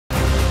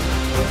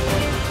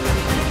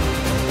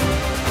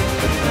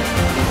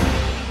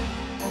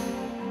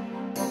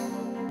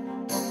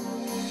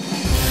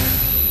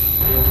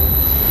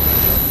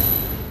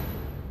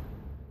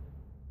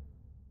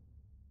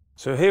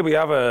So here we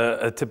have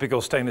a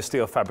typical stainless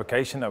steel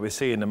fabrication that we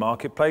see in the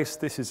marketplace.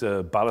 This is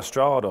a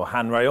balustrade or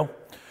handrail.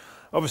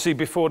 Obviously,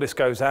 before this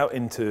goes out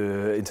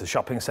into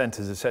shopping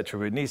centres,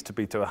 etc., it needs to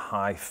be to a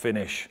high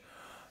finish.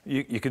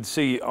 You can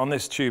see on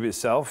this tube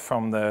itself,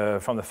 from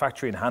the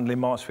factory and handling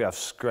marks, we have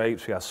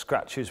scrapes, we have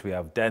scratches, we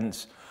have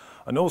dents,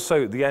 and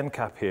also the end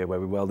cap here where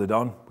we welded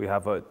on. We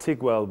have a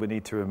TIG weld we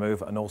need to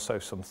remove, and also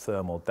some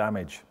thermal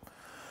damage.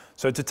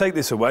 So to take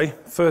this away,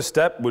 first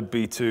step would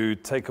be to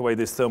take away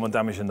this thermal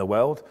damage in the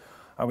weld.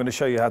 I'm going to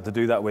show you how to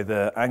do that with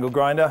an angle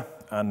grinder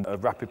and a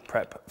Rapid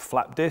Prep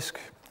flap disc.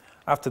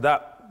 After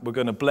that, we're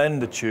going to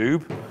blend the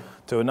tube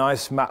to a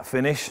nice matte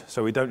finish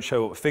so we don't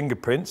show up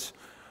fingerprints.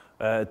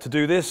 To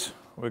do this,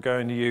 we're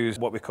going to use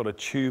what we call a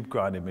tube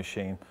grinding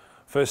machine.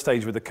 First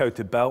stage with a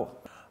coated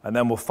belt, and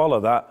then we'll follow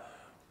that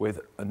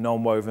with a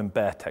non-woven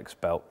Bare-Tex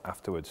belt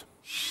afterwards.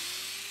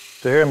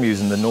 So here I'm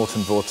using the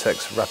Norton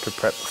Vortex Rapid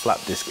Prep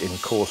flap disc in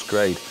coarse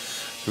grade.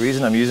 The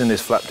reason I'm using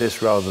this flap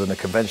disc rather than a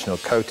conventional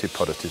coated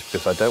product is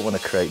because I don't want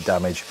to create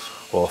damage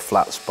or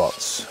flat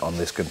spots on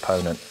this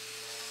component.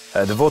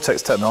 The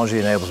Vortex technology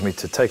enables me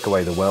to take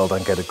away the weld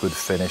and get a good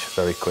finish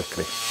very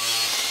quickly.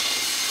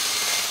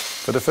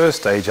 For the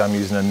first stage, I'm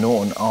using a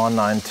Norton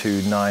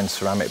R929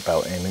 ceramic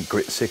belt in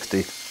grit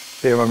 60.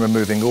 Here I'm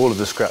removing all of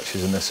the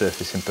scratches and the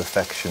surface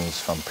imperfections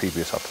from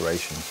previous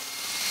operations.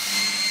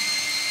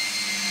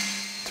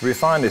 To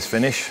refine this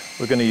finish,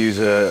 we're going to use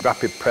a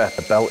Rapid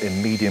Prep belt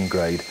in medium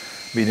grade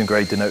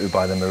denoted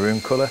by the maroon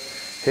colour.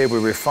 Here we're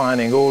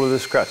refining all of the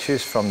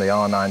scratches from the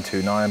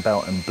R929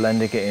 belt and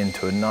blending it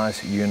into a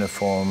nice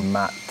uniform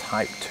matte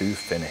Type 2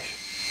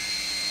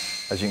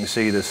 finish. As you can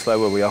see, the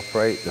slower we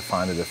operate, the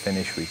finer the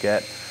finish we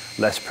get.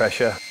 Less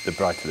pressure, the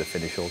brighter the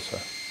finish also.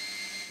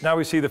 Now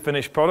we see the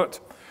finished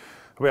product.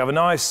 We have a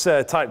nice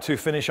Type 2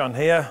 finish on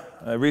here.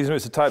 The reason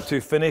it's a Type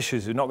 2 finish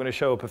is you're not going to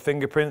show up a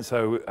fingerprint,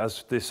 so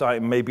as this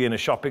item may be in a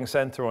shopping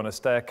centre or on a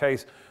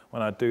staircase,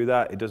 when I do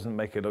that, it doesn't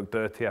make it look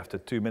dirty after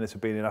 2 minutes of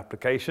being in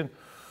application.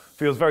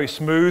 Feels very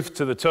smooth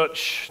to the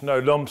touch, no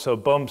lumps or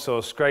bumps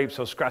or scrapes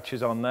or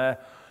scratches on there.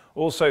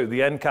 Also,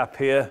 the end cap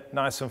here,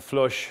 nice and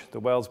flush, the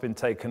weld's been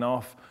taken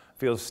off.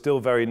 Feels still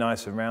very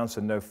nice and round, so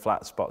no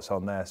flat spots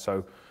on there.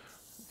 So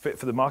fit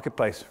for the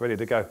marketplace, ready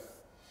to go.